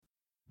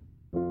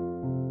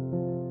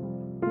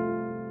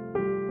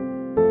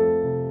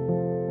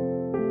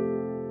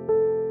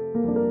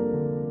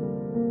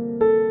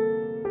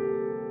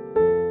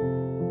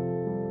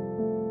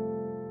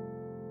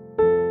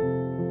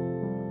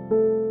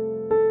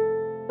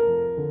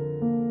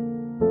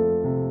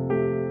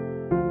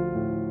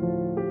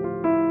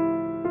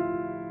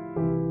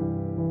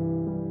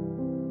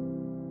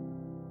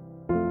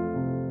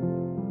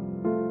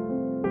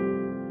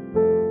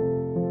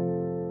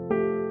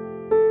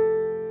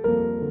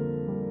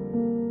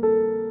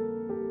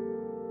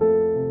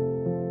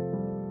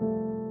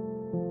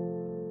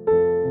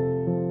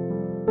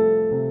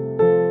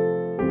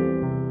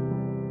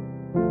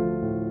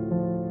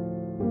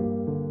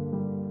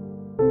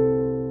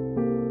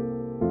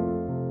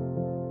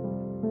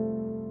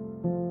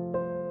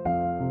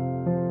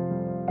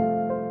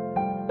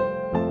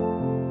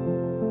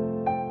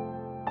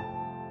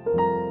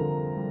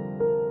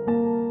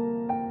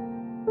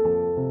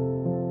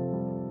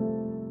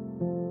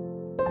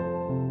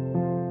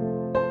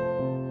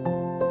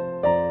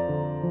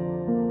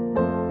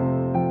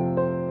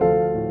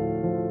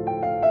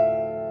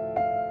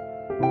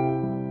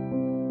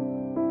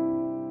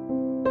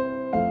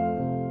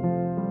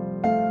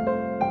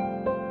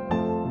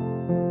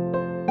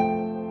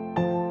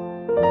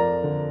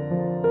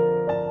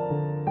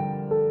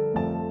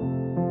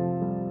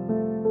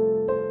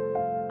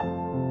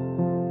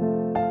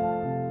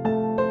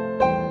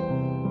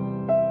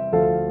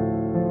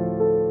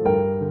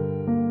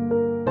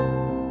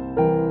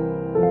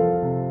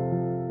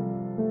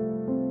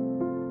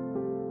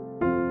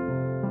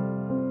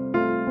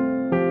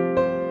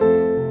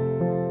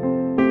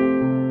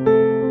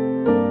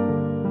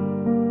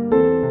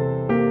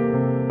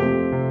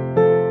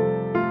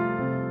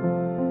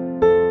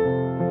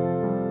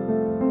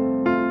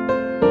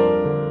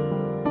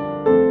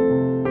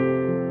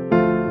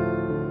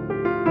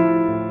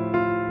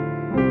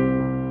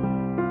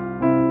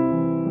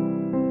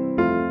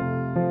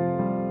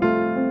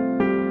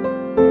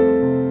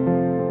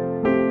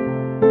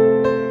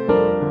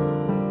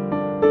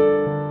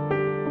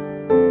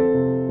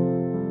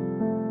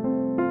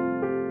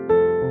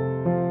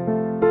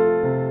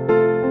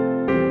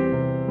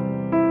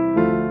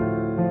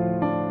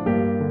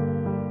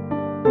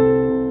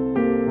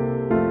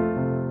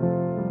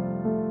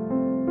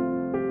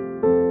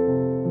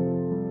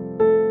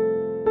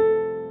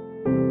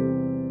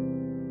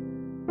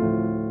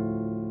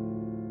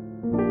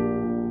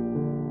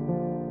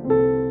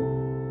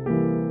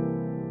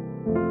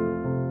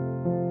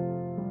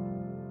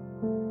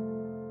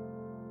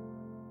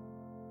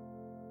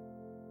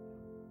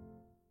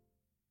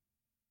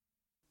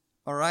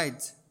All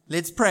right,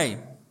 let's pray.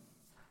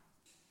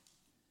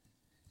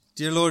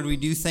 Dear Lord, we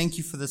do thank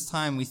you for this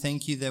time. We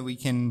thank you that we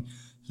can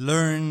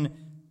learn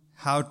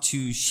how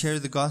to share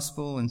the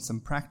gospel in some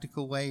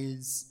practical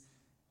ways.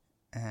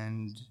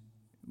 And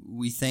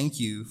we thank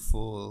you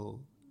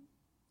for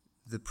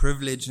the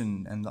privilege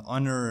and the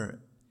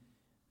honor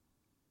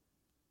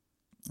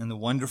and the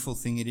wonderful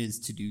thing it is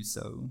to do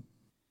so.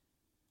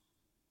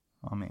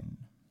 Amen.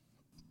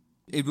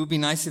 It would be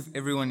nice if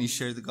everyone who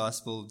shared the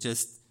gospel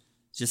just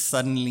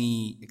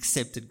suddenly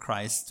accepted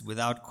Christ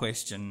without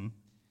question.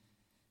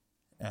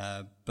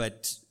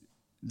 But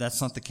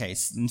that's not the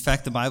case. In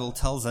fact, the Bible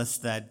tells us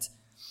that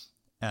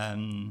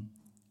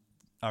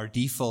our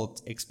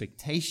default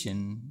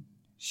expectation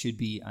should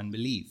be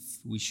unbelief.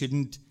 We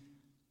shouldn't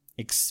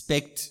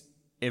expect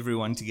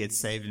everyone to get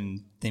saved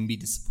and then be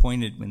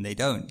disappointed when they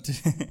don't.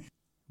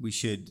 We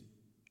should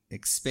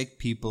expect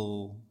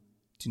people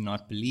to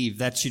not believe.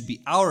 That should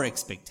be our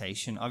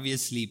expectation.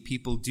 Obviously,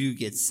 people do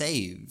get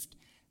saved,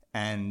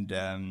 and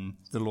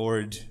the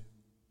Lord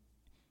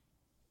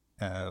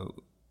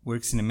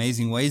works in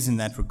amazing ways in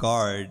that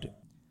regard.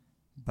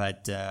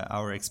 But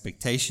our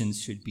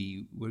expectations should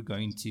be we're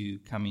going to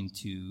come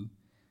into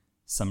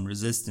some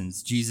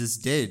resistance. Jesus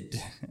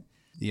did.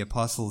 The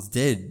apostles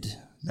did.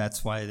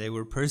 That's why they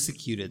were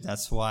persecuted.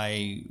 That's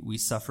why we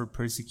suffer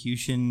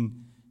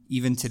persecution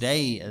even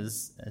today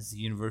as the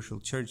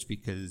universal church,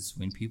 because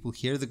when people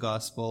hear the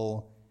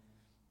gospel,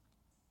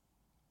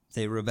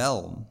 they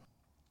rebel.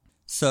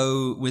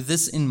 So with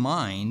this in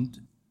mind,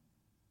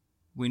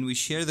 when we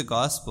share the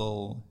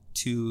gospel,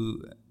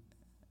 to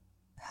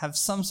have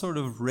some sort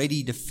of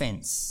ready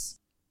defense.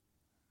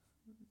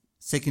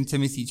 2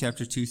 Timothy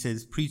chapter 2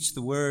 says, preach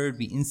the word,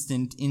 be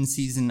instant, in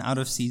season, out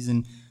of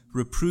season,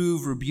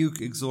 reprove,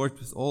 rebuke, exhort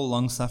with all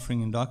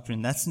long-suffering and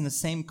doctrine. That's in the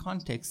same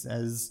context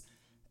as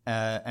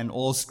and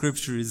all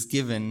scripture is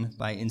given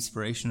by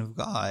inspiration of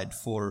God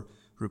for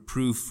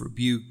reproof,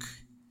 rebuke,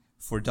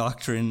 for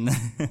doctrine.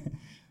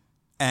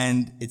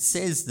 And it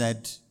says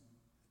that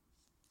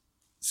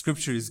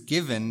scripture is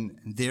given,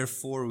 and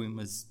therefore we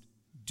must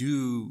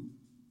do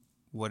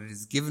what it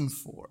is given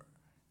for.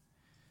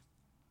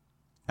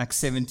 Acts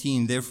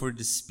 17, therefore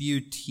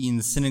dispute he in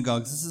the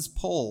synagogues. This is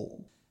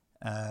Paul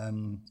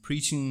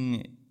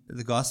preaching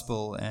the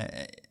gospel.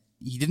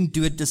 He didn't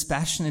do it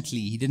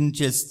dispassionately. He didn't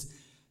just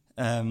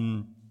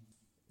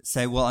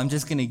say, well, I'm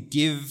just going to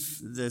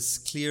give this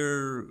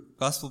clear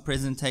gospel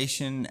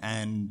presentation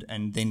and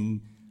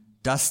then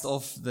dust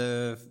off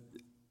the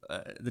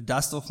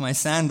dust off my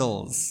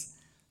sandals.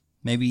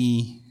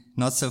 Maybe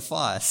not so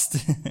fast.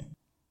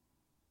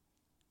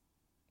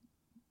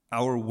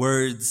 Our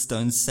words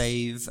don't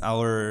save.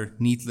 Our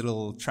neat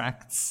little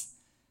tracts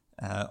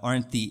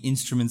aren't the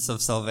instruments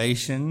of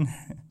salvation.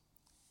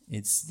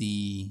 It's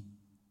the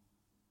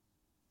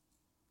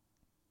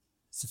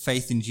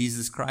faith in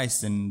Jesus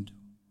Christ and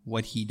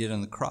what he did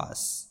on the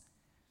cross.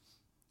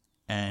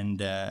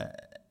 And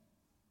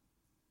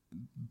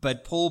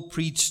but Paul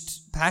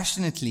preached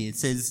passionately. It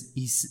says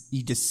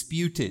he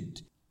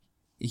disputed.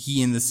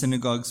 He in the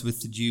synagogues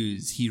with the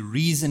Jews. He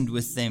reasoned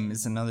with them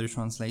is another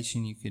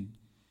translation you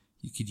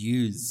could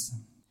use.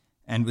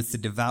 And with the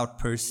devout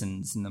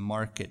persons in the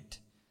market,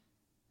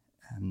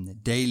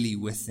 daily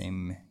with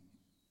them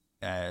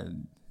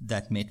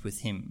that met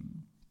with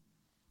him.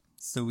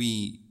 So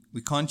we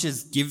can't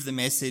just give the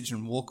message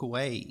and walk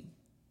away.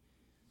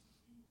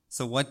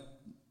 So what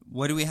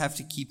do we have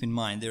to keep in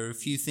mind? There are a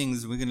few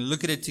things. We're going to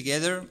look at it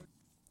together.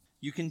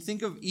 You can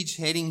think of each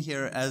heading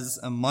here as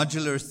a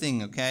modular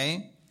thing,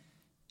 okay?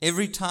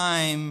 Every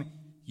time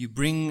you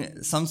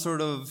bring some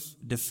sort of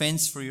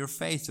defense for your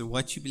faith or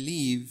what you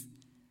believe,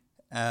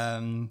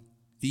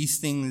 these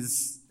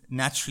things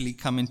naturally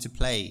come into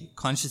play,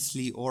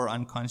 consciously or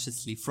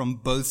unconsciously, from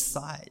both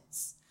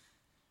sides.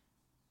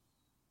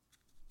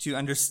 To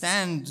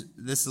understand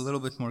this a little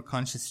bit more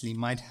consciously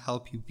might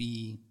help you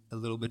be a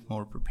little bit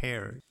more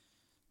prepared.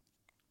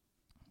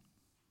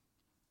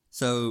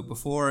 So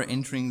before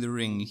entering the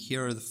ring,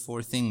 here are the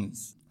 4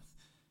 things.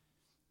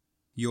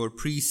 Your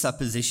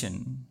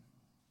presupposition,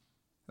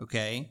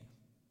 okay?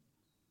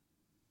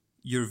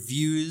 Your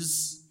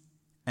views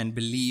and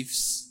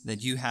beliefs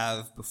that you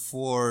have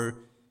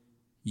before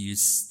you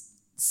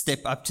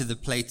step up to the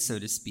plate, so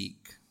to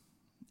speak.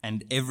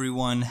 And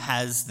everyone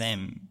has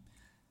them.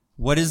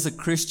 What is a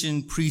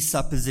Christian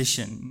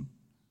presupposition?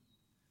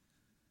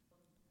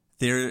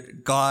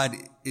 God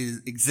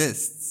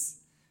exists.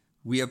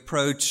 We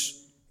approach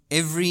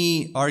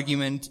every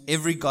argument,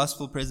 every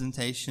gospel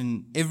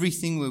presentation,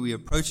 everything where we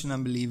approach an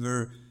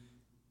unbeliever,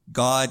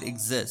 God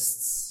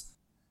exists.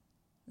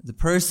 The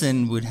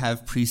person would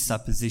have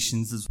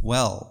presuppositions as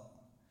well.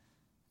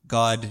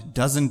 God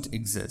doesn't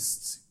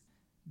exist.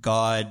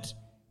 God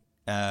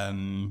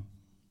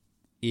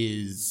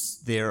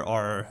there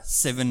are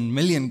 7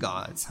 million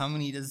gods. How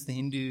many does the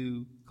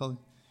Hindu call it?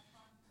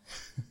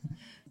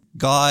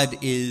 God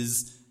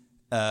is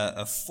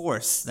a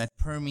force that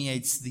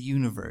permeates the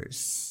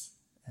universe.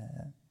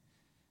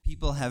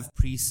 People have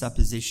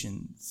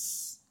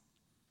presuppositions,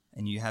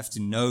 and you have to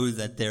know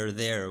that they're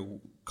there.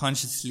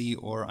 consciously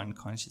or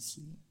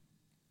unconsciously.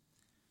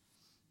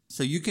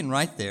 So you can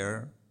write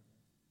there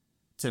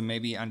to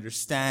maybe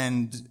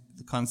understand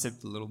the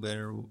concept a little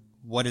better.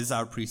 What is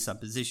our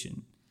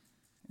presupposition?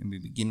 And we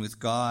begin with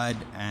God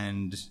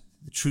and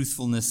the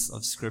truthfulness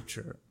of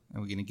Scripture.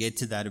 And we're going to get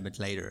to that a bit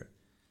later.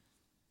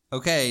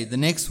 Okay, the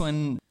next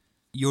one,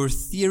 your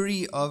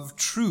theory of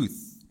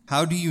truth.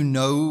 How do you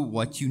know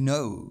what you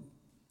know?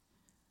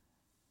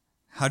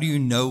 How do you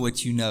know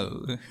what you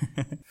know?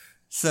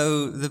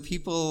 So the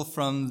people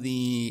from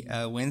the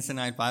Wednesday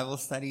night Bible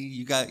study,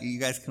 you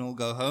guys can all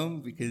go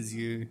home because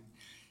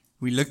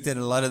we looked at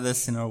a lot of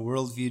this in our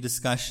worldview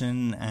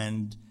discussion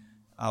and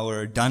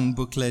our Done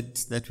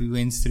booklet that we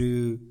went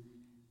through.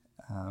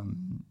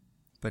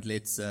 But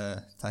let's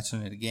touch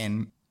on it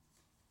again.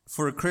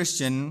 For a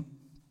Christian,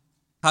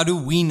 how do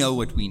we know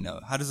what we know?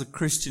 How does a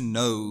Christian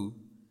know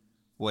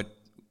what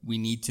we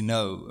need to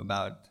know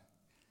about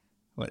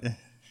what?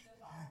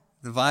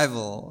 The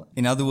Bible.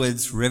 In other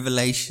words,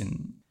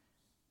 revelation.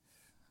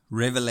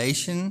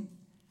 Revelation,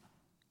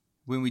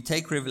 when we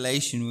take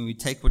revelation, when we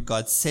take what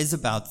God says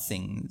about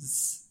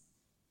things,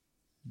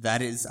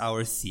 that is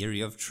our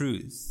theory of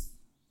truth.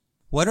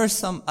 What are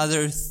some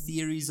other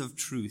theories of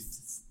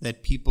truth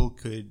that people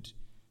could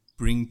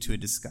bring to a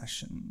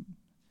discussion?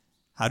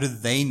 How do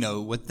they know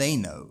what they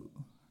know?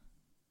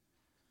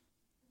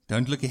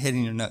 Don't look ahead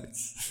in your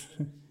notes.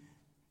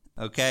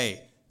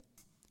 Okay.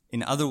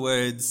 In other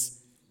words,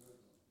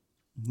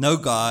 know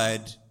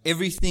God,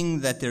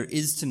 everything that there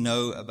is to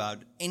know about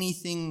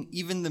anything,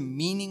 even the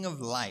meaning of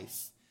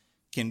life,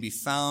 can be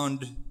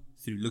found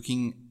through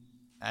looking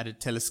at a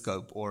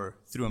telescope or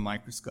through a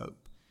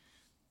microscope.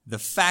 The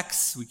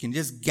facts, we can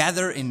just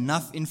gather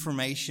enough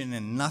information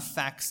and enough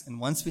facts, and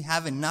once we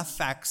have enough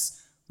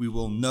facts, we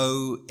will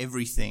know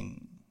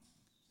everything.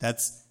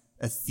 That's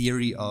a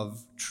theory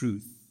of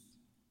truth.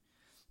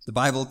 The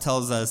Bible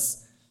tells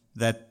us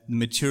that the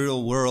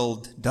material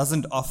world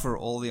doesn't offer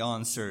all the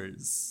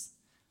answers.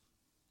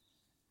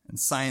 And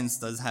science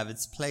does have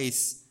its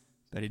place,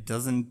 but it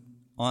doesn't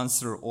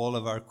answer all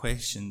of our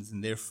questions,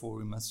 and therefore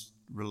we must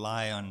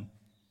rely on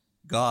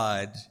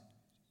God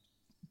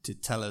to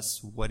tell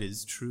us what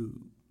is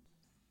true.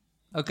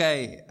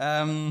 Okay,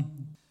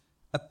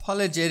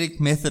 apologetic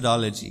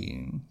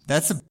methodology.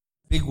 That's a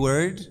big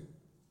word.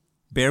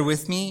 Bear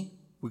with me.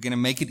 We're going to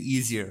make it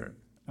easier.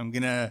 I'm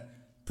going to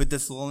put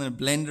this all in a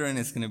blender, and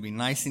it's going to be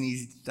nice and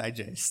easy to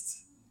digest.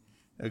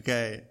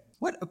 Okay,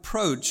 what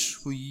approach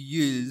will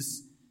you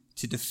use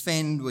to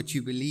defend what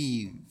you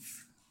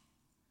believe?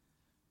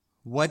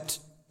 What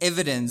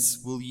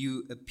evidence will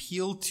you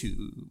appeal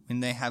to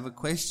when they have a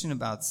question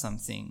about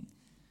something?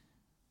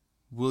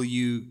 Will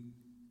you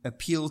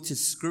appeal to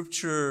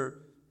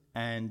Scripture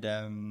and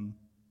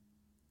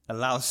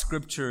allow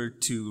Scripture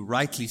to,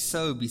 rightly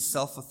so, be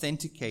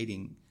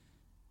self-authenticating?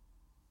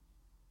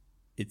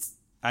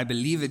 I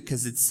believe it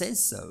because it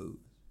says so.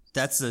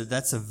 That's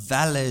a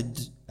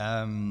valid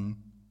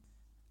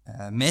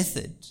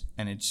method,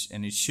 and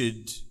it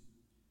should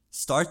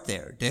start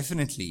there,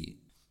 definitely.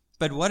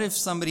 But what if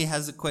somebody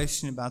has a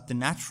question about the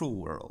natural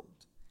world?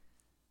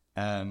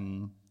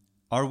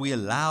 Are we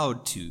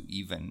allowed to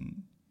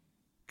even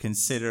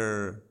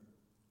consider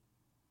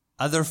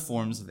other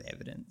forms of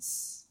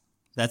evidence?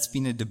 That's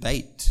been a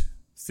debate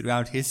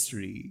throughout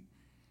history.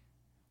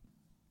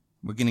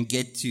 We're going to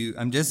get to,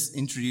 I'm just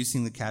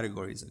introducing the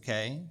categories,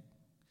 okay?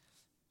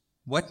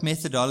 What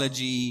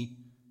methodology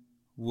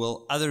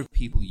will other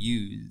people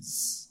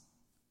use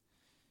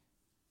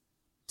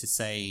to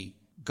say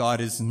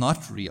God is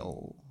not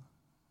real?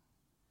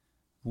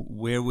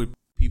 Where would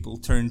people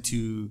turn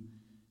to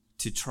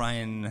try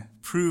and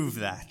prove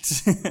that?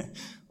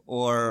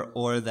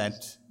 or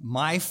that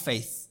my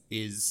faith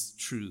is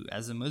true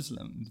as a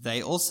Muslim?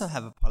 They also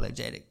have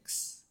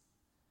apologetics.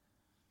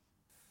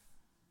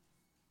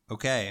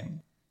 Okay.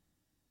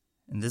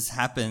 And this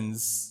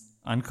happens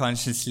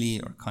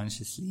unconsciously or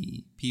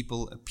consciously.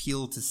 People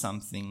appeal to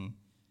something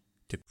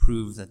to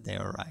prove that they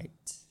are right.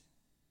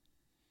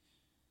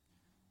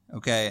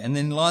 Okay, and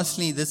then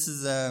lastly, this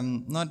is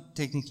not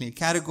technically a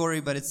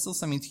category, but it's still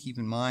something to keep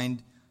in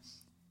mind.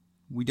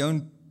 We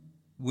don't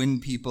win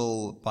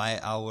people by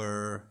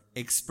our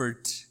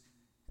expert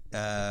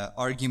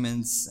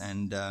arguments,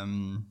 and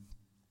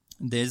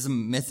there's a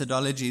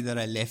methodology that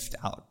I left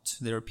out.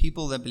 There are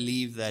people that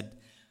believe that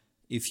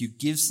if you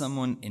give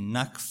someone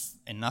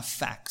enough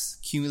facts,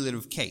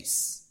 cumulative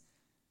case,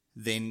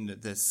 then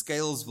the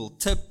scales will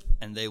tip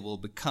and they will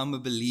become a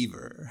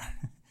believer.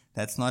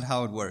 That's not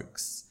how it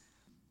works.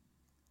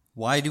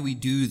 Why do we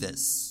do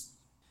this?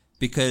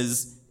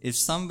 Because if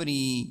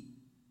somebody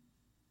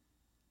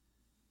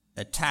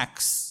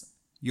attacks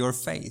your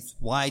faith,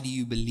 why do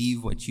you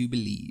believe what you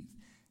believe,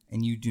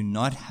 and you do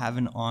not have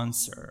an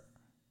answer,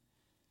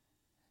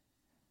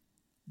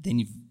 then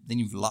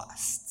you've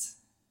lost.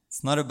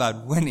 It's not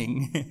about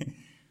winning,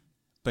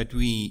 but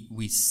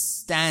we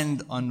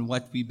stand on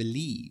what we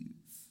believe.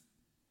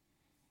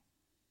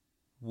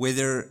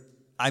 Whether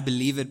I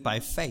believe it by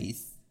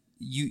faith,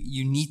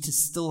 you need to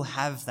still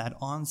have that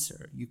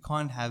answer. You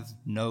can't have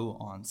no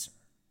answer.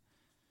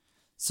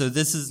 So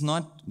this is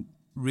not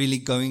really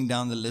going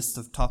down the list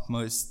of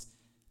topmost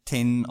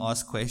 10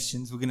 asked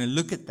questions. We're going to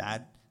look at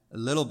that a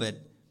little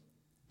bit,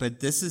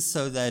 but this is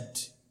so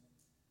that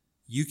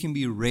you can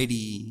be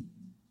ready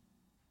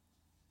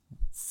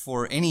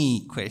for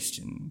any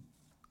question,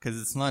 because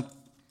it's not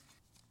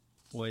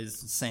always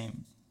the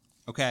same.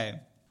 Okay,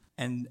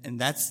 and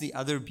that's the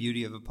other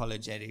beauty of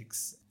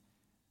apologetics.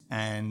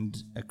 And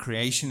a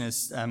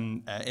creationist,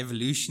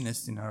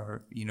 evolutionist in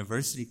our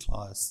university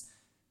class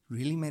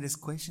really made us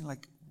question,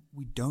 like,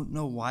 we don't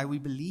know why we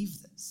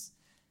believe this.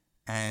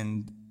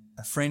 And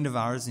a friend of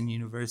ours in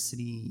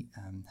university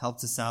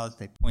helped us out.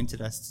 They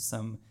pointed us to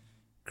some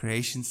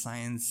creation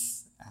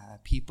science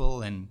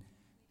people, and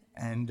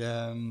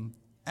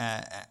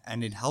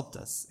it helped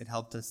us. It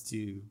helped us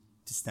to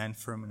stand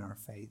firm in our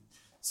faith.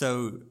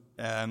 So,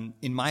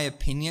 in my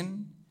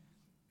opinion,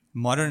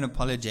 modern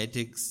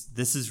apologetics,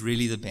 this is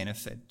really the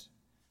benefit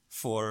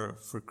for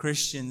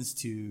Christians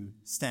to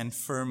stand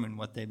firm in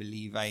what they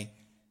believe.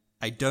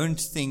 I don't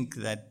think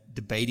that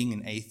debating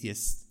an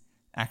atheist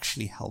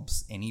actually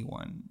helps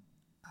anyone.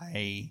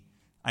 I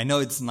know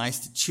it's nice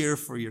to cheer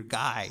for your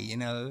guy,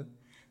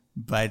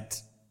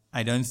 but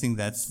I don't think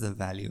that's the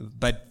value.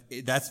 But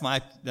that's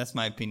my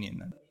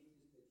opinion.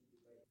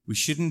 We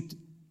shouldn't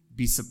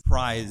be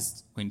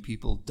surprised when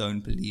people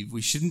don't believe.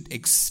 We shouldn't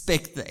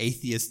expect the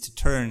atheist to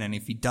turn, and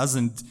if he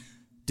doesn't,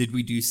 did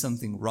we do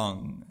something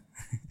wrong?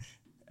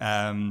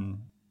 The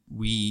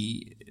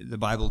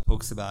Bible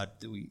talks about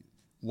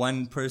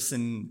one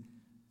person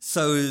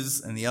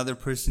sows and the other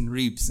person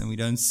reaps, and we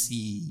don't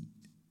see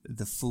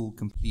the full,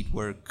 complete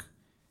work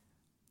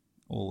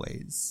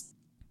always.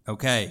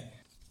 Okay.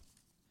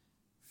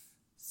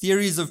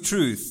 Theories of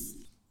truth.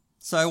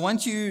 So I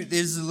want you,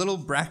 there's a little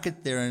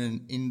bracket there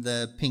in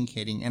the pink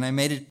heading, and I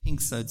made it pink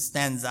so it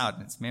stands out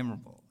and it's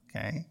memorable,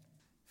 okay?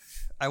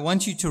 I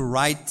want you to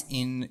write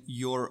in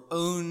your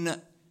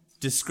own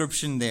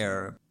description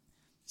there.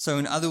 So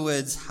in other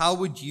words, how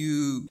would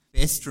you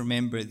best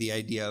remember the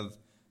idea of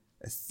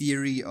a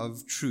theory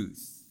of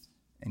truth?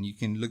 And you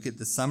can look at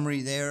the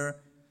summary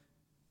there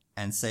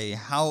and say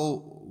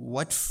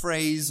what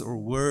phrase or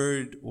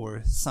word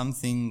or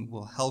something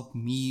will help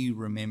me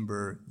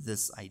remember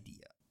this idea.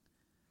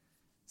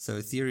 So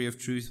a theory of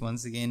truth,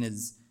 once again,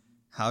 is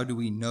how do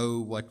we know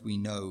what we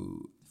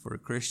know? For a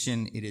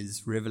Christian, it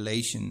is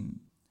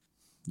revelation.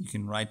 You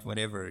can write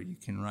whatever. You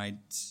can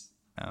write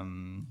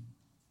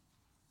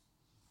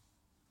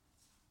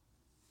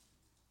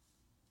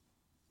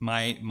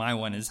my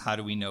one is how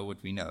do we know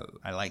what we know?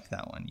 I like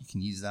that one. You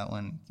can use that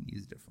one. You can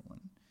use a different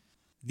one.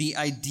 The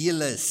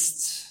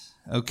idealist.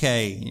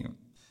 Okay.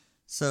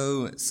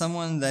 So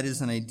someone that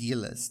is an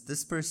idealist,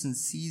 this person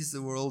sees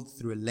the world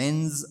through a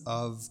lens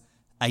of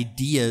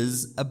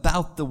ideas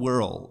about the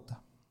world.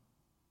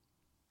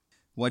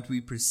 What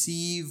we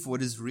perceive,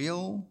 what is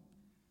real.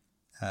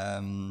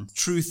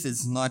 Truth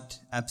is not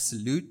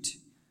absolute.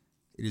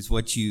 It is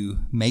what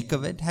you make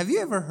of it. Have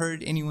you ever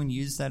heard anyone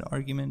use that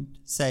argument?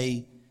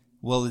 Say,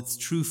 well, it's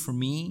true for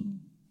me.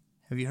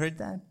 Have you heard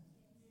that?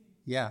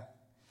 Yeah.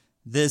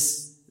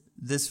 This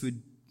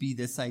would be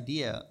this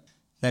idea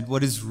that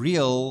what is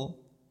real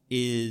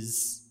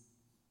it's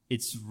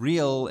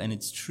real and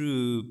it's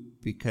true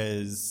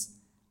because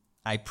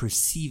I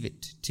perceive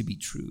it to be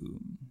true.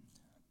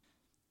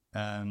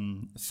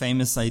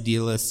 Famous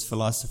idealist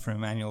philosopher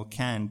Immanuel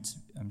Kant,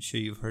 I'm sure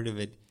you've heard of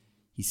it.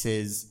 He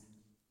says,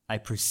 I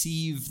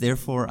perceive,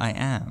 therefore I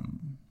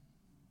am.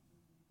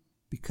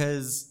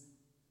 Because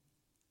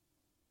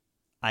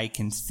I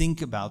can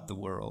think about the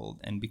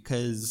world, and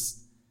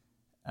because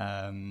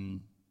I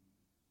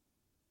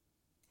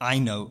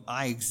know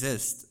I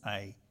exist,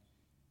 I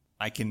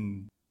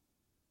can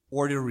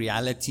order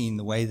reality in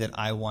the way that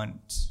I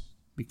want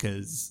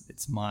because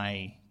it's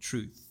my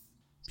truth.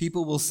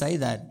 People will say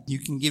that. You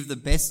can give the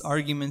best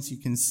arguments, you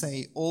can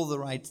say all the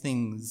right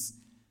things,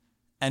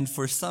 and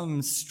for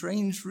some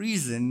strange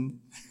reason,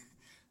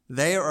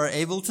 they are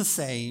able to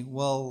say,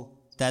 well,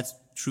 that's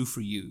true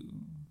for you,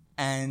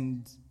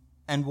 and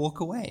walk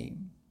away.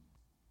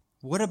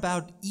 What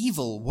about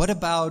evil? What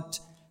about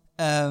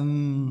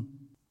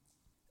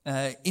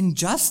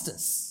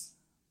injustice?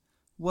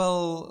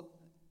 Well,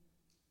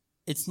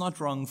 it's not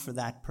wrong for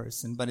that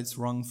person, but it's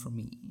wrong for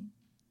me.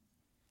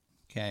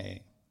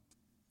 Okay.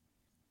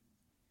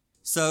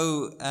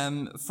 So,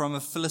 from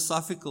a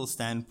philosophical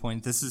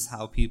standpoint, this is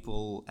how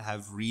people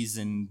have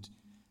reasoned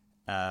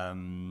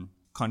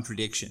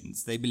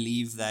contradictions. They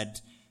believe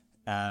that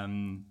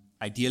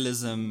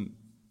idealism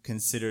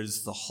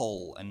considers the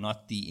whole and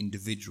not the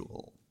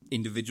individual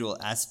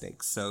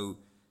aspects. So,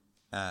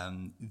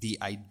 the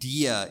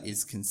idea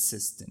is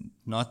consistent,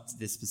 not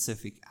the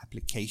specific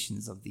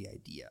applications of the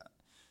idea.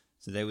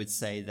 So they would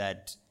say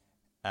that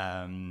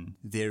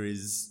there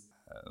is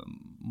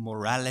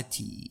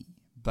morality,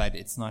 but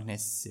it's not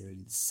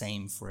necessarily the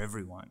same for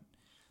everyone.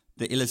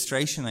 The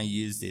illustration I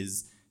used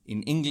is,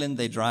 in England,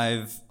 they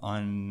drive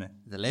on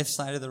the left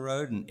side of the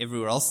road and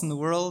everywhere else in the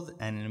world,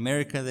 and in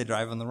America, they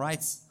drive on the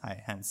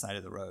right-hand side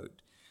of the road.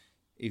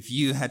 if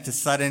you had to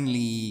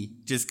suddenly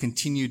just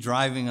continue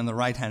driving on the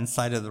right-hand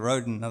side of the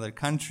road in another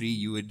country,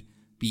 you would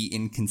be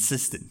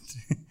inconsistent.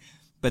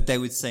 But they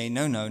would say,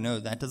 no,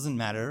 that doesn't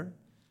matter.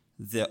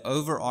 The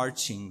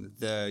overarching,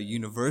 the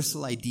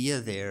universal idea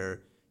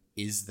there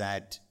is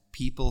that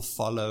people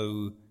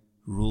follow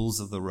rules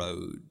of the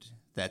road,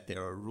 that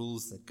there are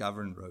rules that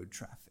govern road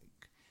traffic.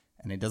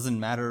 And it doesn't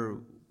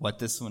matter what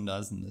this one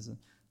does,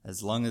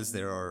 as long as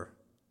there are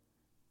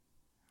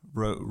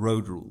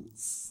road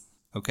rules.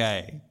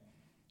 Okay.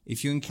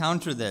 If you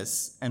encounter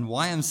this, and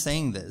why I'm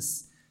saying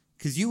this,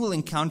 because you will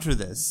encounter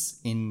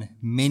this in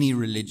many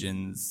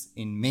religions,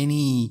 in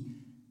many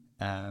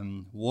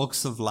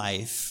walks of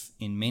life,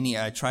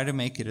 I try to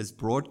make it as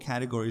broad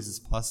categories as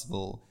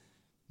possible,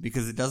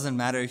 because it doesn't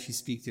matter if you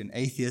speak to an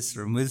atheist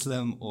or a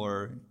Muslim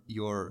or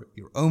your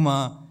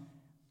Oma,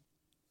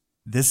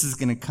 this is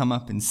going to come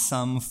up in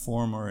some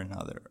form or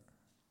another.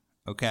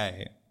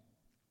 Okay.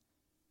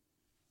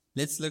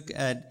 Let's look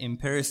at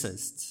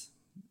empiricism.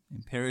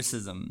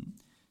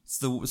 It's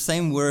the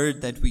same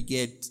word that we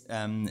get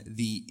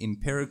the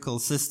empirical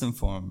system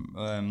form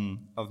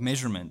of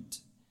measurement.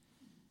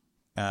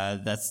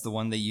 That's the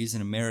one they use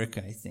in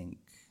America, I think.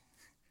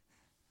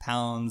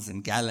 Pounds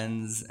and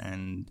gallons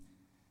and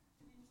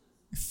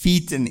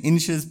feet and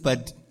inches,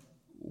 but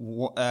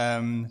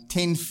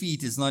 10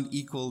 feet is not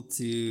equal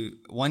to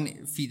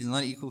 1 feet is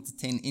not equal to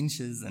 10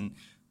 inches, and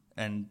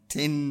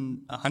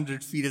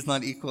 100 feet is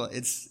not equal.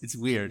 It's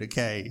weird.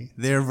 Okay,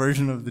 their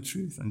version of the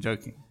truth. I'm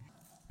joking.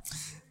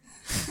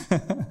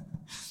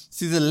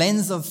 Through the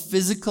lens of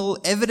physical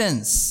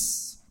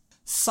evidence,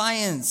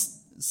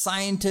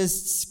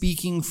 scientists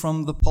speaking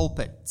from the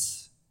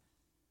pulpit.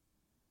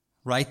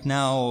 Right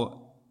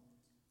now,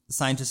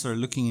 scientists are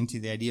looking into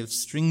the idea of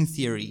string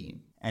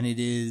theory, and it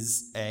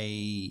is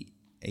a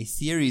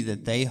theory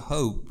that they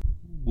hope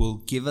will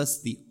give us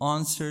the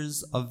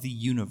answers of the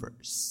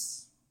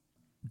universe.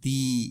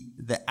 The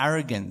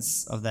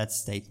arrogance of that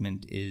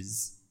statement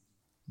is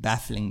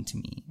baffling to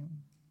me.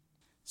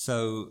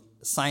 So,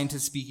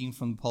 scientists speaking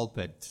from the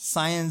pulpit.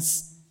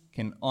 Science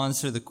can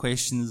answer the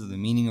questions of the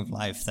meaning of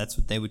life. That's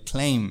what they would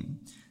claim.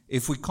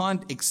 If we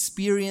can't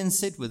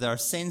experience it with our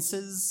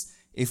senses,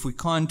 if we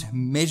can't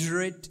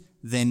measure it,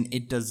 then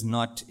it does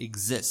not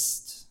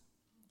exist.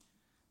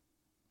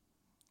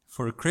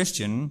 For a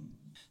Christian,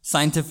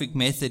 scientific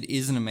method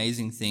is an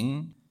amazing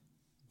thing,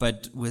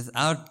 but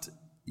without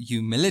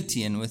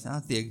humility and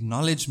without the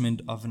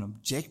acknowledgement of an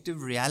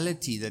objective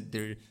reality that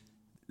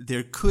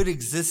there could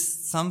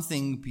exist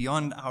something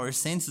beyond our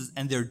senses,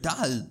 and there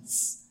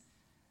does,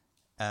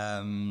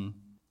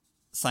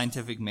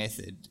 scientific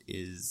method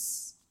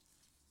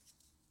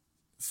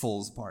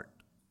falls apart.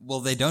 Well,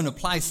 they don't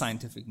apply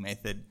scientific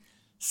method.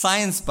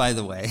 Science, by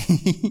the way,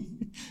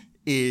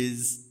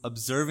 is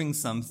observing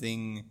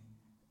something,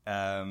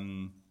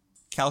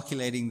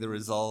 calculating the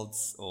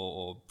results,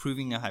 or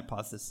proving a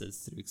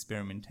hypothesis through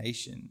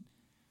experimentation.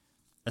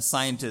 A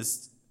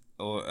scientist,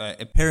 or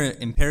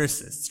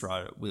empiricists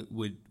rather,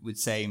 would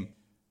say,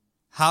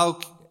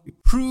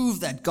 prove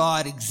that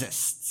God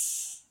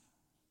exists.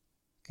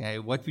 Okay,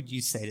 what would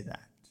you say to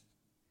that?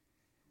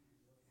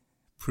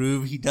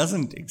 Prove he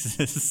doesn't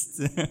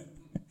exist.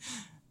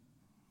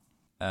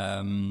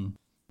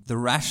 The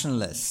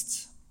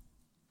rationalist.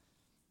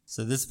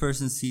 So this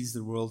person sees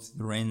the world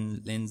through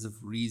the lens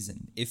of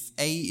reason. If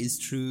A is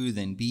true,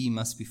 then B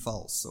must be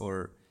false,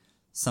 or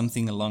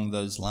something along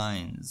those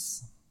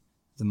lines.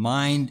 The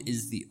mind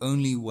is the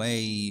only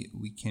way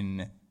we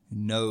can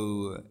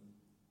know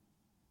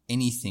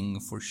anything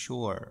for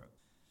sure.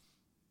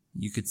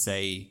 You could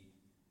say,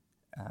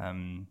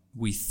 I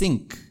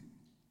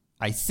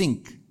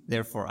think,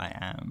 therefore I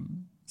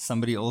am.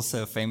 Somebody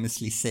also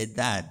famously said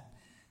that,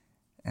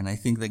 and I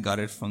think they got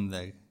it from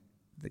the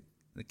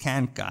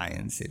Kant guy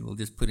and said, we'll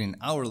just put in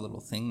our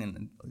little thing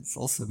and it's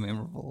also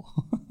memorable.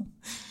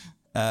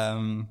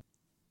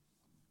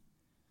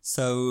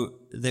 So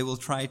they will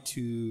try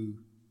to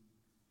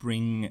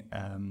bring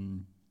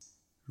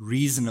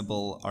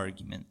reasonable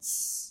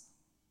arguments,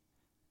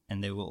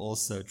 and they will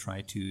also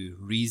try to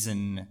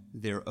reason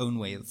their own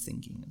way of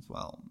thinking as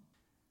well.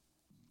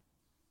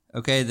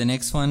 Okay, the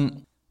next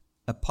one,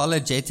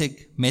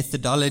 apologetic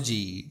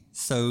methodology.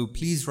 So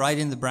please write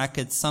in the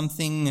brackets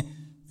something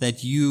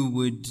that you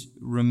would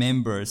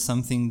remember,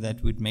 something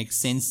that would make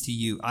sense to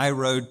you. I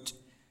wrote,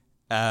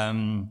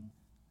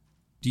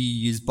 do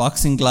you use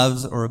boxing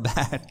gloves or a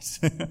bat?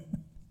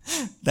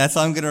 That's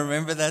how I'm going to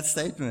remember that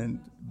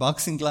statement.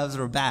 Boxing gloves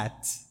or a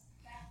bat.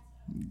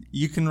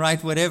 You can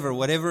write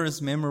whatever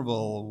is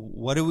memorable.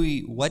 What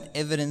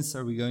evidence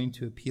are we going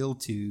to appeal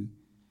to?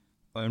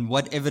 And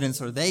what evidence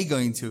are they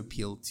going to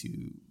appeal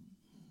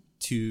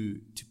to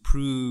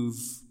prove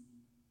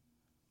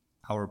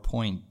our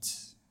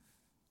point?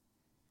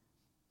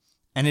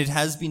 And it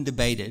has been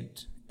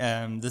debated.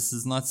 This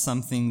is not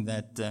something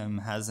that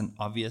has an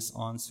obvious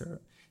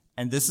answer.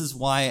 And this is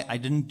why I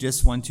didn't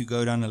just want to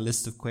go down a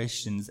list of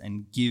questions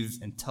and give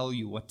and tell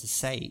you what to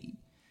say.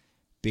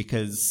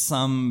 Because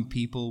some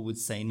people would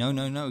say,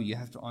 no, you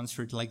have to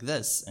answer it like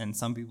this. And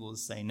some people would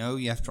say, no,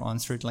 you have to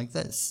answer it like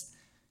this,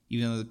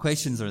 even though the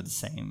questions are the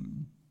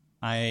same.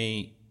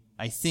 I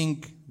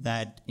think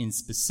that in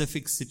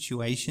specific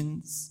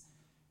situations,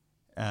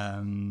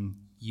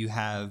 you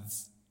have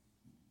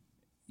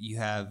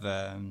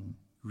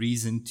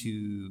reason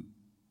to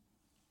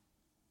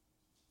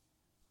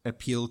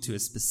appeal to a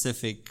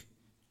specific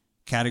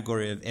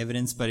category of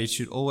evidence, but it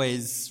should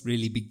always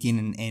really begin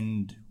and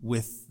end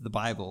with the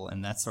Bible,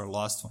 and that's our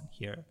last one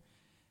here.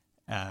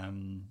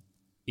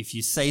 If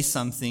you say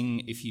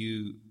something, if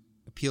you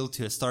appeal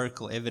to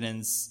historical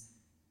evidence,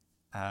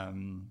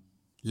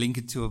 link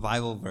it to a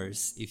Bible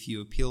verse. If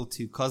you appeal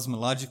to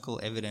cosmological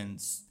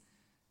evidence,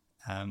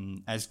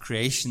 as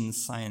creation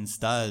science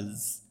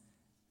does,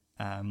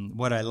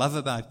 what I love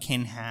about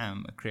Ken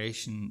Ham, a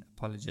creation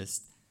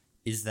apologist,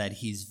 is that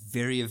he's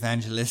very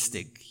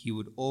evangelistic. He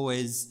would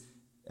always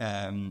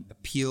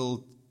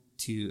appeal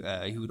to,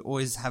 he would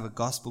always have a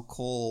gospel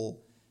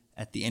call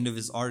at the end of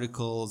his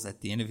articles,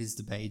 at the end of his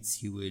debates.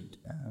 He would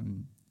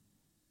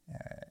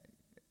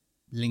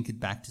link it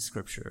back to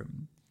Scripture.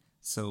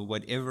 So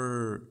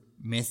whatever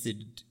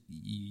method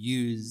you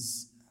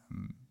use,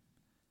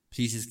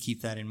 please just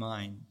keep that in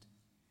mind.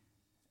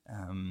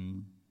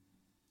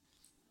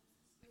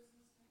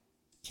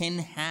 Ken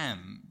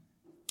Ham,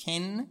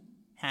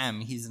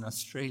 he's an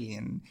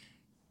Australian.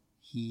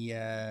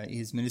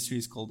 His ministry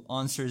is called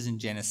Answers in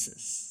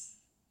Genesis.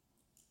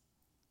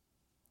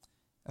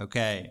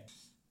 Okay.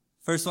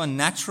 First one,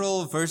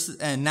 natural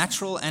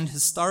and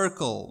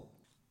historical.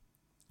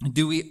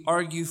 Do we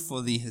argue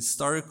for the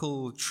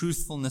historical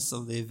truthfulness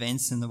of the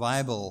events in the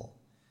Bible?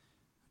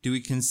 Do we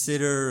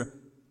consider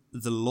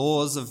the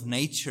laws of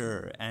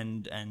nature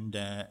and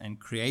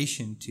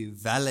creation to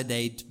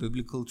validate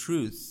biblical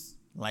truth,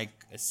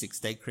 like a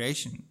 6-day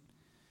creation?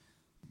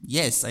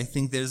 Yes, I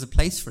think there's a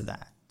place for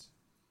that.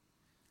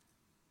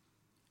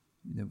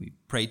 We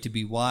pray to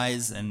be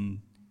wise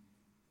and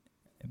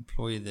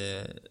employ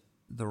the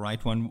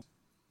right one.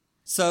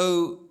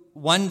 So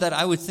one that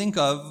I would think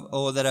of,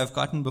 or that I've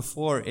gotten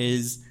before,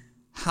 is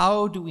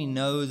how do we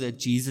know that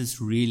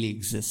Jesus really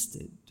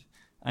existed?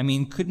 I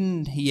mean,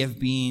 couldn't he have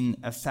been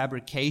a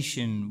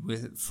fabrication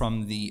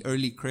from the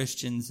early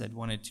Christians that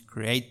wanted to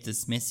create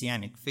this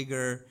messianic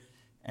figure,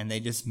 and they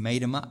just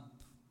made him up?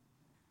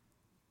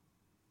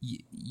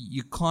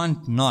 You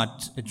can't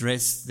not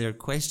address their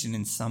question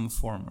in some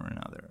form or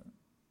another.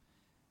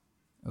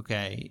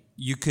 Okay,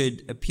 you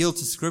could appeal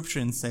to Scripture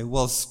and say,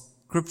 well,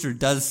 Scripture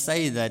does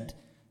say that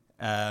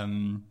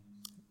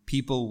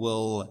people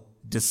will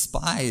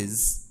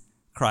despise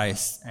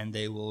Christ and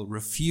they will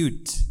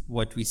refute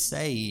what we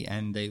say,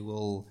 and they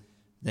will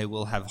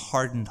have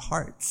hardened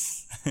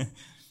hearts.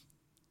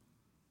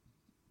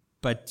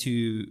 But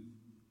to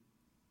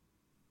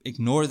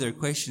ignore their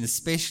question,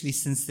 especially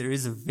since there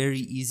is a very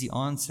easy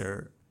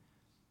answer.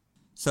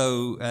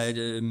 So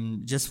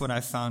just what I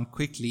found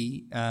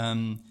quickly,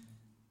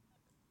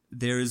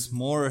 there's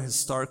more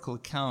historical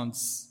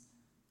accounts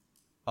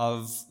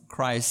of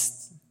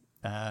Christ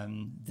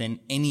than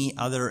any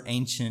other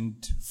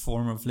ancient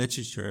form of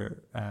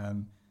literature.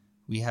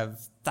 We have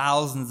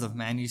thousands of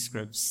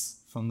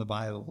manuscripts from the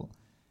Bible.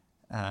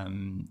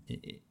 And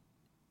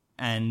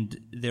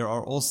there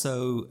are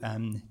also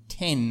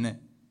 10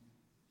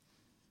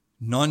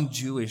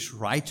 non-Jewish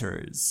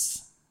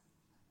writers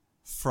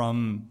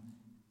from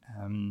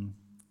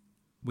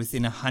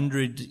within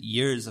 100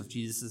 years of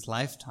Jesus'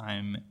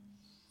 lifetime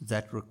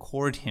that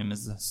record him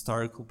as a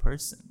historical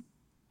person.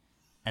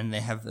 And they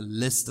have a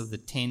list of the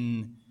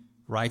 10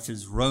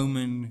 writers,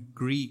 Roman,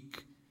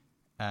 Greek,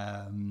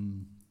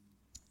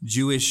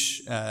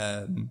 Jewish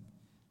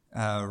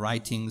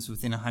writings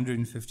within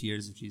 150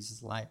 years of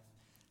Jesus' life.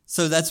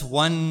 So that's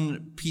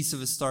one piece of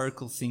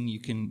historical thing you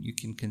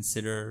can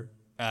consider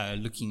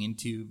looking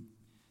into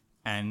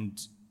and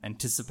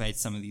anticipate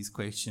some of these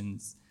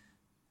questions.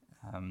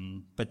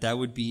 But that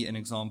would be an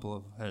example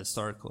of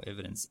historical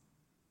evidence.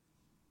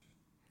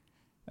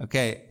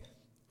 Okay,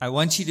 I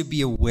want you to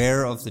be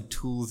aware of the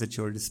tools at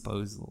your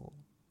disposal.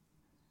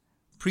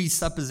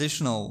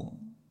 Presuppositional.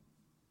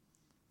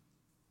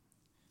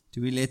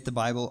 Do we let the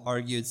Bible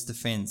argue its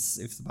defense?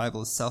 If the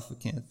Bible is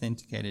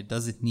self-authenticated,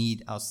 does it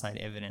need outside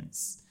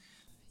evidence?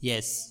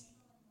 Yes.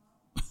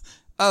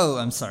 Oh,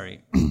 I'm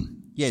sorry.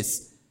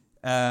 Yes.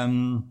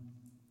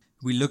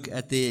 We look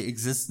at the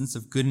existence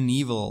of good and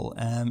evil.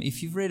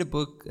 If you've read a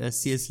book,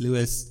 C.S.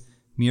 Lewis,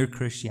 Mere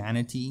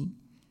Christianity,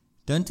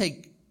 don't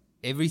take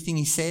everything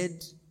he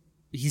said.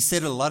 He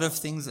said a lot of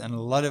things, and a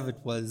lot of it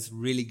was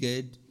really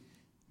good.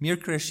 Mere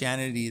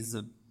Christianity is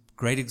a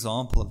great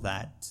example of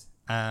that.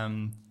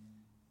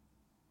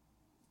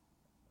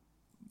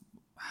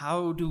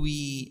 How do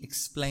we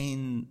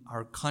explain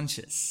our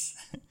conscience?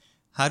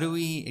 How do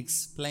we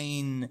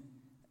explain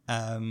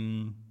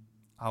our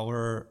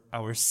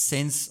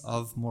sense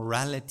of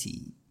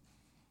morality?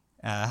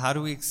 How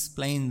do we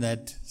explain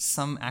that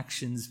some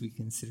actions we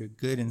consider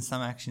good and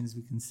some actions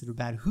we consider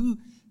bad? Who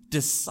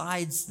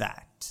decides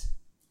that?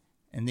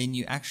 And then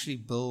you actually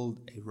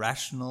build a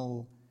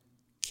rational,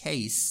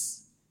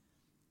 case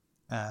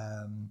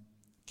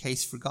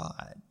for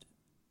God.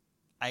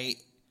 I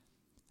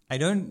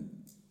don't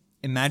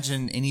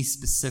imagine any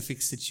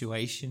specific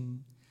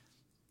situation,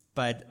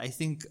 but I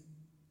think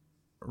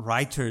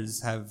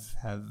writers have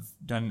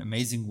done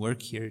amazing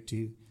work here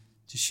to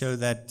show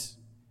that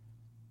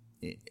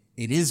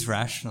it is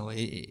rational.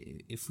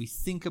 If we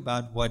think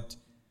about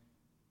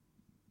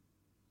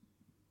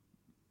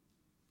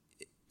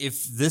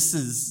if this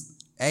is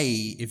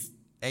if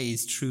A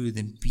is true,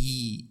 then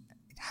B,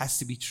 it has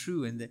to be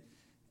true,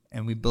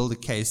 and we build a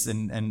case,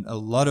 and a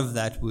lot of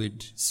that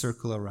would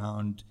circle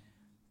around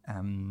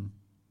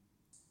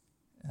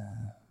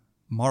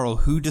moral.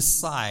 Who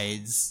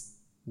decides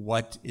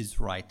what is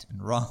right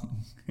and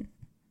wrong?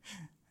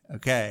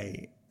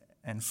 Okay,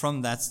 and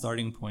from that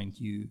starting point,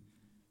 you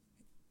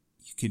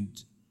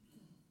could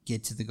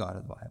get to the God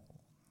of the Bible.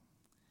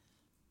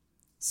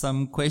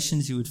 Some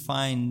questions you would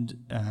find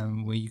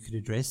where you could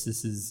address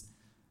this is,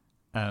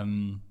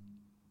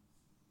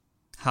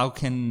 how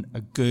can a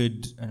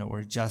good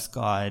or just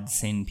God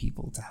send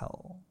people to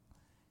hell?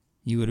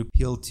 You would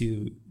appeal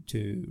to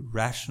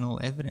rational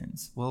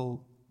evidence.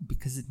 Well,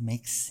 because it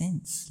makes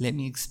sense. Let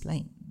me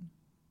explain.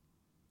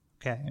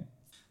 Okay.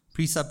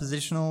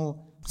 Presuppositional.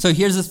 So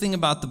here's the thing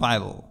about the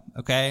Bible,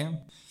 okay?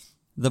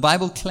 The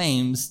Bible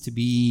claims to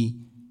be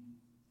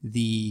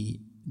the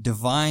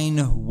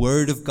divine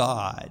Word of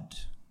God.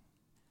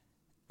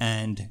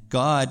 And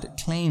God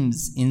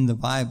claims in the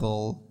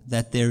Bible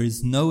that there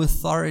is no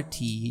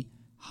authority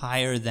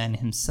higher than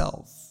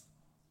himself.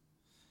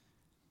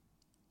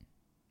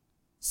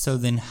 So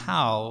then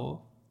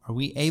how are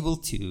we able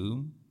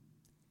to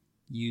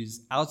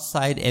use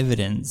outside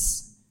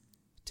evidence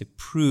to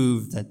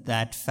prove that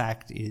that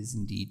fact is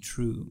indeed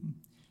true?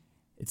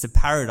 It's a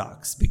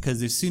paradox,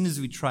 because as soon as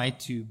we try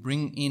to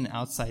bring in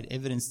outside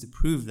evidence to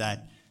prove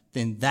that,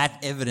 then that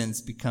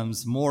evidence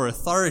becomes more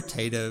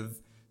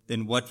authoritative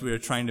than what we're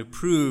trying to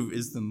prove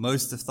is the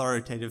most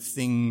authoritative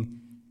thing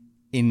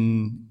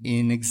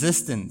in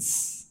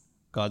existence,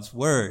 God's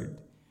Word.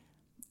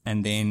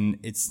 And then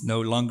it's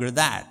no longer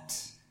that.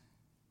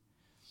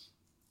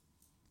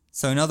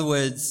 So in other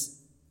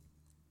words,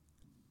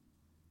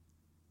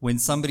 when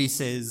somebody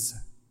says,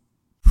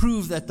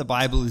 prove that the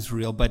Bible is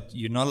real, but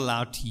you're not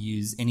allowed to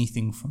use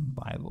anything from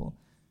the Bible,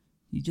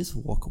 you just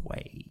walk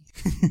away.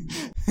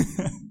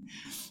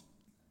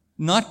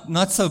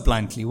 Not so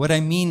bluntly. What I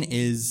mean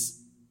is,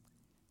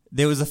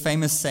 there was a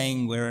famous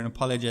saying where an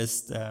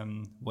apologist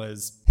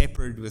was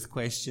peppered with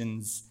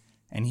questions,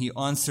 and he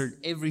answered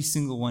every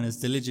single one as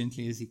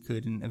diligently as he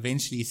could, and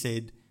eventually he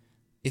said,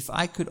 if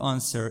I could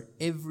answer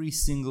every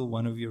single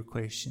one of your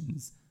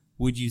questions,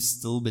 would you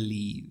still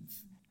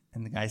believe?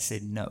 And the guy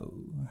said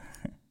no.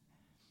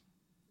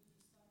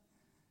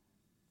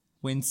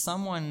 When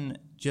someone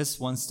just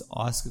wants to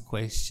ask a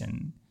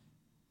question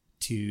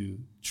to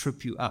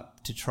trip you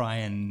up, to try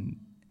and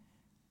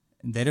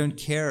they don't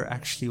care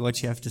actually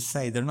what you have to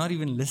say. They're not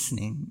even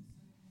listening.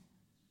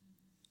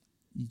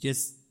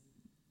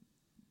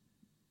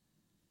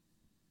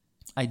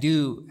 I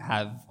do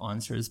have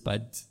answers,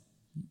 but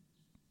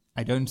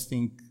I don't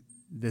think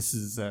this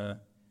is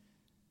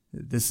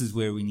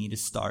where we need to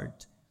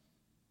start.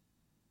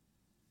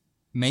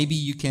 Maybe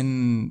you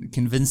can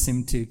convince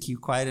him to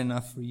keep quiet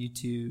enough for you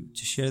to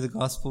share the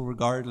gospel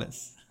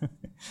regardless.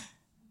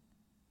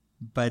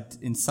 But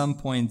in some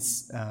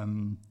points,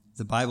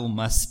 the Bible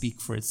must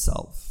speak for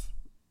itself.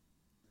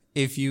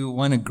 If you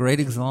want a great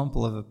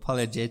example of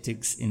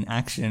apologetics in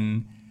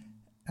action,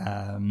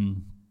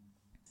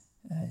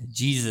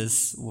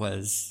 Jesus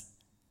was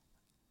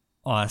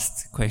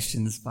asked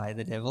questions by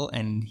the devil,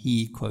 and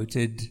he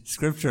quoted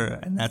scripture,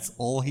 and that's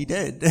all he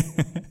did.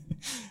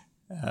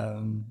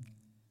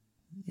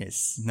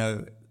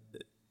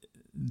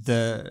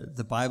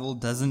 The Bible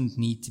doesn't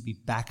need to be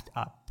backed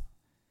up.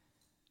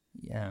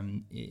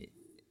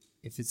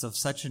 If it's of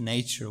such a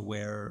nature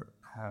where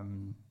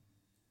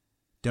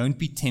don't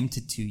be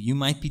tempted to, you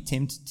might be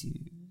tempted to.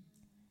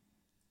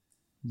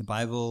 The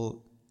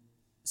Bible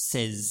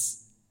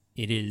says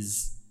it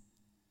is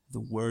the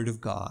Word of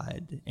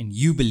God, and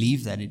you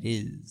believe that it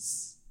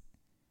is.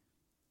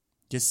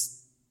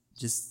 Just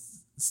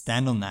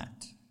stand on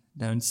that.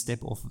 Don't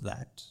step off of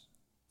that.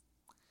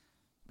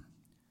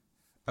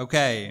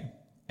 Okay,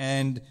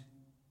 and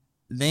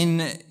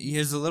then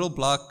here's a little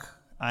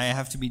block. I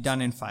have to be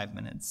done in 5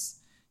 minutes.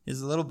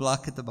 There's a little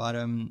block at the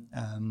bottom,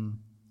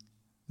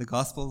 the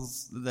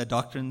Gospels, the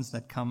doctrines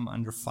that come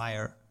under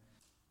fire.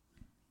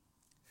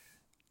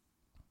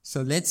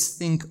 So let's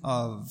think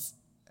of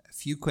a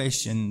few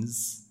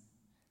questions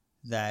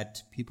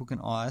that people can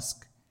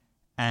ask,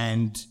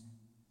 and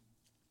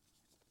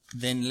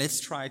then let's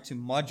try to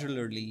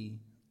modularly,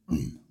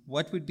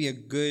 what would be a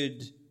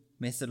good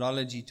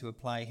methodology to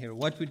apply here?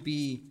 What would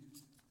be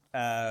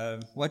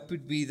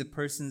the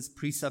person's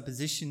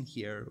presupposition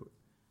here?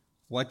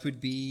 What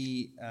would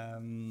be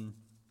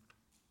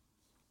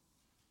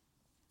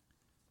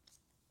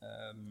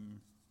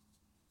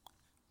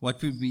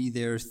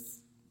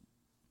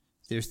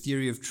their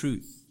theory of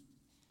truth?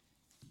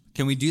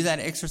 Can we do that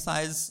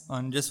exercise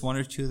on just one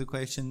or two of the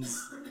questions?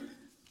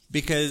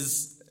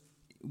 Because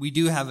we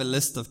do have a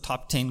list of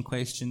top 10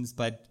 questions,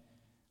 but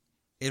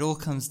it all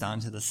comes down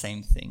to the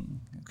same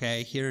thing.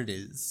 Okay, here it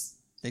is.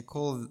 They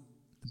call the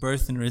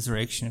birth and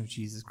resurrection of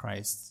Jesus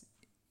Christ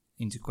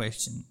into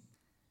question.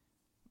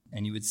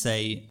 And you would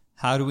say,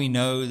 how do we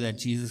know that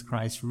Jesus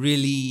Christ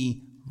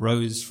really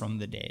rose from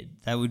the dead?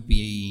 That would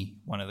be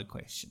one of the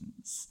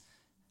questions.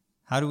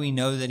 How do we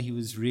know that he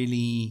was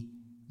really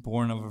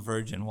born of a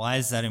virgin? Why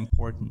is that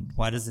important?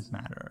 Why does it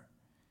matter?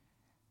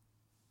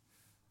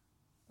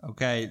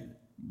 Okay,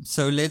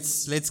 so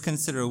let's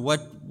consider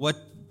what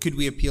could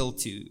we appeal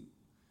to?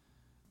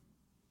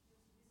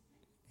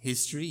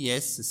 History,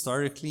 yes,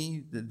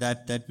 historically,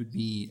 that would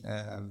be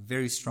a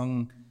very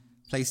strong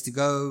place to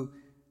go.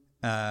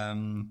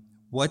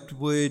 What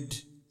would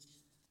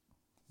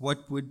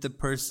the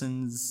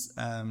person's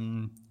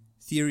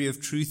theory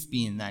of truth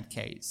be in that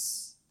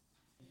case?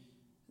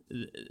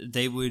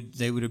 They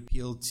would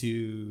appeal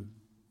to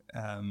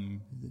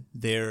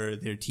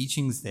their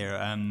teachings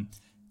there.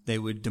 They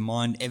would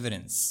demand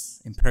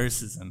evidence,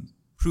 empiricism,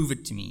 prove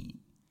it to me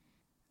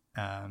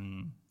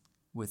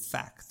with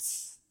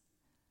facts.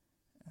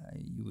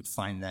 You would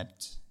find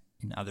that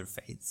in other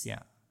faiths,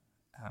 yeah.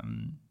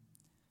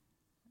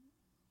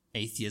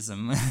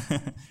 Atheism.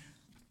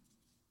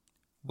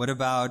 What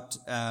about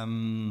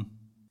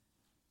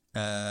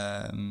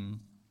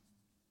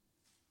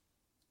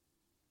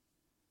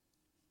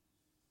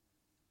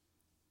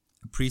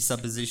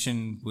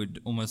presupposition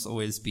would almost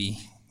always be,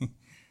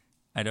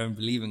 I don't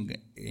believe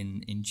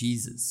in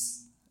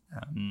Jesus,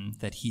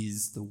 that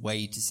he's the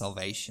way to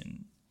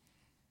salvation.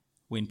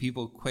 When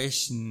people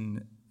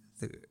question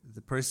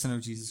the person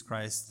of Jesus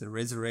Christ, the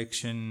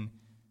resurrection,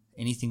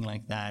 anything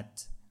like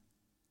that,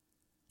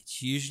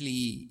 it's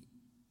usually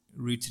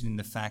rooted in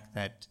the fact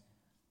that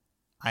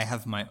I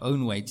have my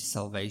own way to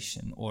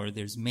salvation, or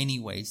there's many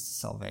ways to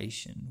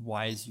salvation.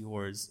 Why is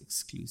yours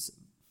exclusive?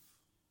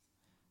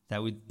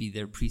 That would be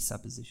their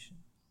presupposition.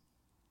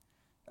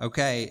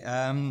 Okay,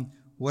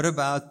 what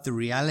about the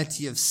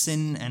reality of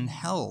sin and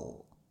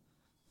hell?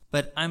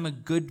 But I'm a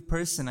good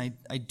person.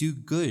 I do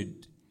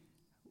good.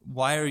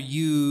 Why are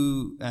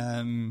you,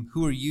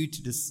 who are you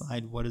to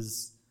decide what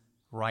is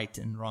right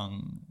and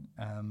wrong?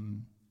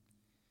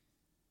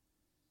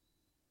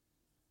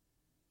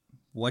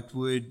 What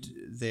would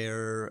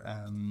their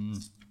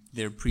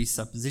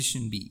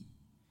presupposition be?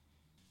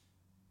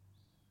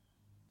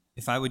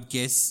 If I would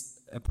guess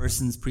a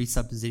person's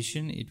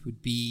presupposition, it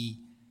would be,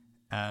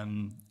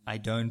 I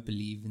don't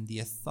believe in the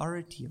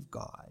authority of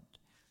God,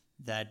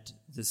 that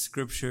the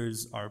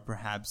scriptures are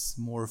perhaps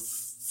more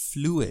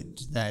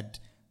fluid, that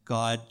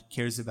God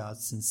cares about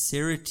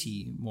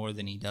sincerity more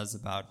than he does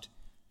about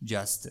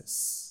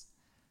justice,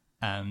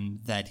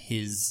 that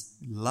his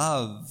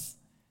love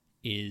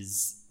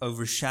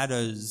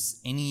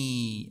overshadows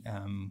any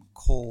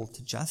call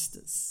to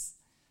justice.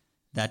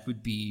 That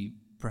would be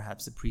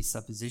perhaps a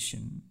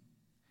presupposition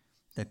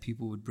that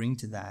people would bring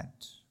to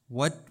that.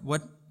 What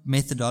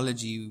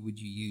methodology would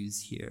you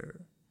use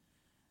here?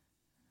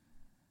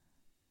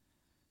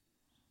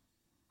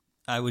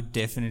 I would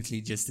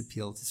definitely just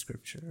appeal to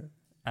Scripture.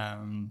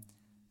 You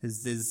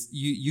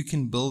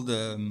can build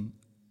a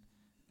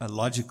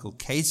logical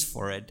case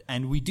for it,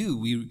 and we do.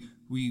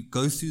 We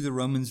go through the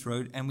Romans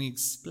road and we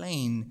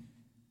explain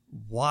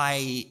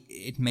why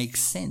it makes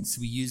sense.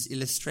 We use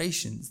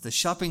illustrations. The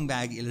shopping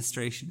bag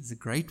illustration is a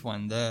great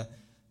one.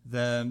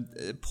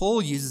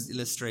 Paul uses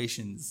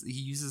illustrations. He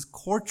uses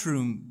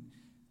courtroom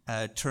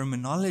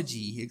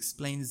terminology. He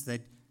explains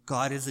that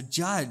God is a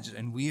judge,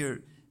 and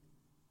we're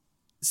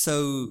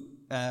so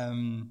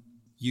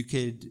you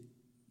could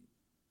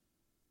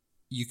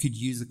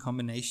use a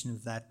combination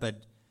of that,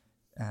 but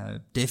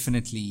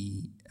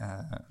definitely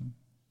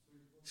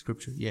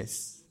Scripture,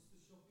 yes.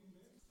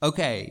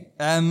 Okay,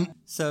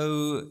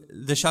 so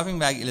the shopping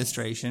bag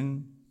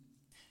illustration.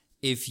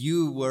 If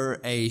you were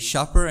a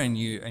shopper and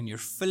you're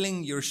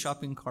filling your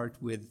shopping cart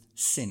with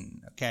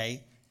sin,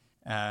 okay,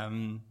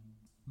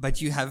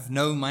 but you have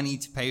no money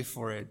to pay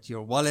for it.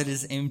 Your wallet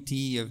is empty.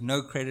 You have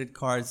no credit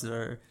cards.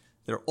 They're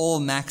all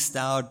maxed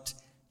out.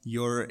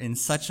 You're in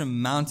such a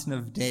mountain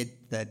of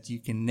debt that you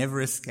can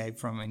never escape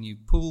from, and you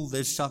pull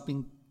this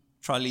shopping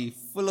trolley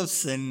full of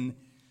sin,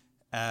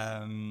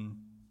 and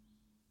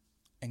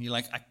you're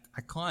like, I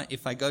can't.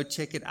 If I go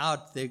check it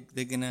out,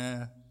 they're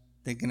gonna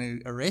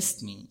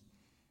arrest me.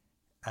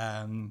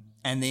 And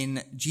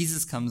then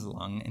Jesus comes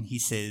along and he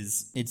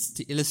says it's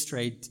to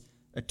illustrate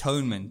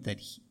atonement, that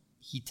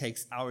he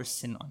takes our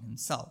sin on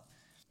himself,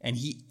 and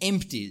he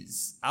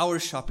empties our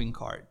shopping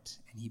cart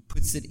and he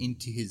puts it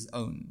into his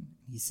own.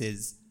 He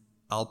says,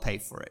 I'll pay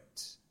for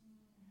it.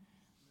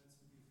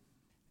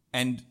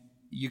 And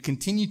you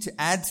continue to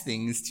add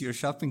things to your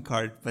shopping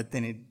cart, but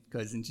then it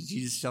goes into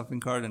Jesus' shopping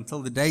cart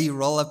until the day you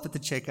roll up at the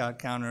checkout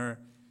counter.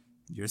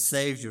 You're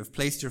saved. You've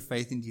placed your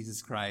faith in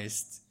Jesus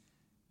Christ.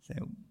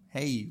 So,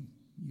 hey, you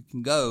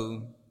can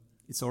go.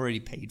 It's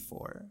already paid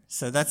for.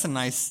 So that's a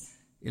nice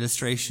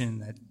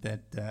illustration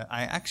that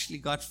I actually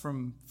got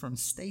from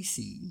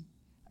Stacy.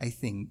 I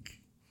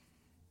think.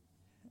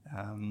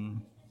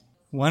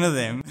 One of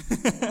them.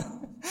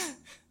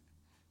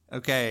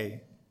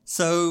 Okay.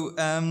 So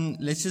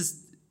let's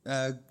just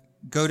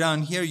go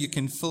down here. You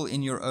can fill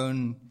in your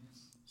own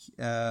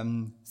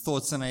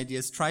thoughts and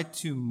ideas. Try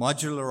to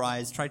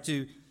modularize. Try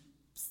to,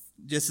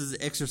 just as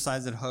an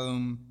exercise at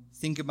home,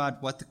 think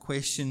about what the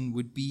question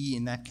would be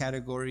in that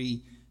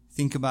category.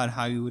 Think about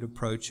how you would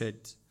approach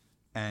it,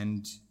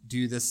 and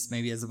do this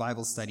maybe as a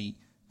Bible study.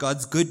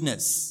 God's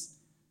goodness.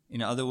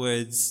 In other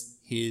words,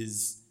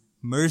 His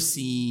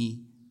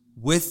mercy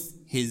with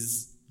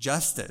His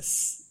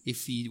justice.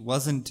 If He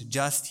wasn't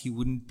just, He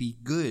wouldn't be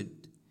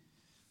good.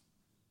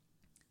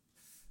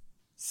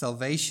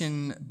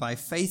 Salvation by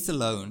faith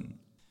alone.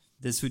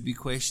 This would be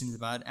questions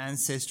about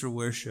ancestral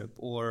worship,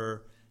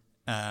 or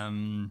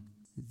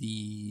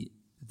the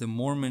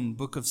Mormon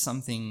book of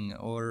something,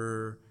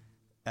 or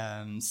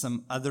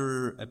some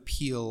other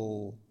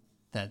appeal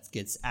that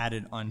gets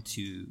added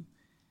onto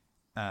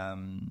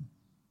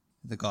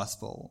the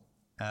gospel.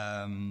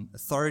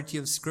 Authority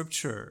of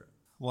Scripture.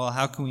 Well,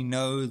 how can we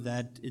know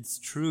that it's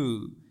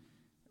true?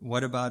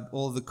 What about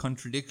all the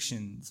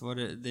contradictions?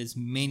 There's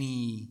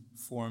many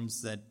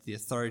forms that the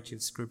authority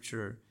of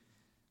Scripture,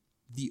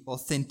 the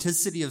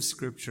authenticity of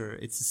Scripture,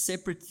 it's a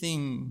separate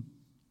thing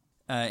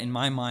in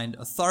my mind.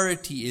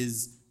 Authority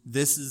is,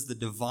 this is the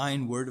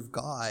divine word of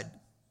God.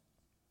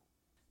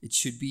 It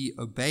should be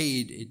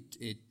obeyed.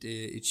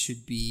 It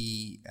should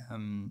be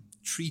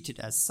treated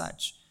as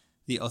such.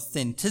 The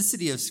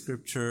authenticity of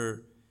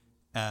Scripture,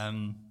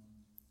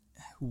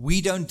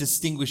 we don't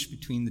distinguish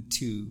between the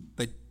two,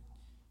 but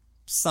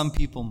some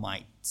people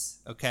might,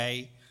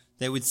 okay?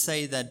 They would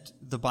say that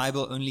the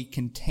Bible only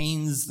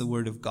contains the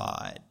Word of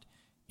God.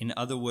 In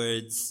other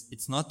words,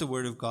 it's not the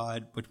Word of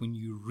God, but when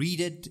you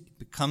read it, it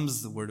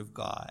becomes the Word of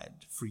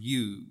God for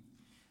you.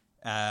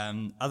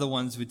 Other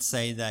ones would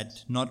say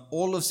that not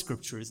all of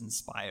Scripture is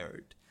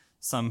inspired.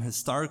 Some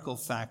historical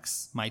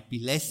facts might be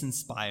less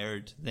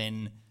inspired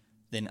than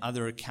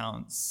other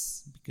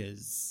accounts,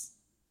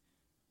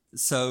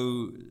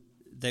 so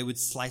they would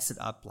slice it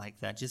up like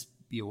that. Just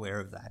be aware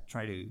of that.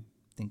 Try to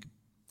think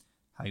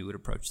how you would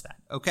approach that.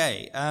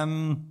 Okay.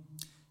 And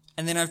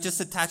then I've just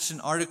attached an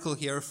article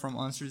here from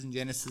Answers in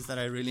Genesis that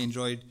I really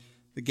enjoyed.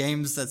 The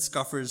games that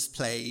scoffers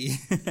play.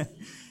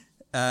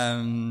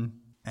 And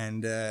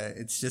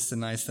it's just a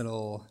nice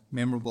little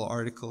memorable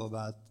article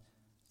about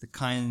the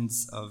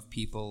kinds of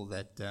people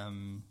that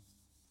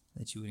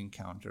you would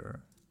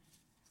encounter.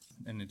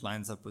 And it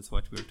lines up with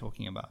what we were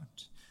talking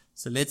about.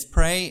 So let's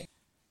pray.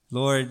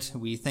 Lord,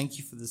 we thank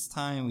you for this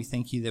time. We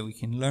thank you that we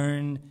can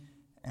learn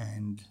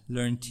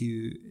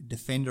to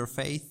defend our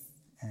faith.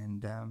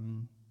 And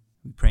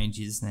we pray in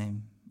Jesus'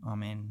 name.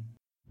 Amen.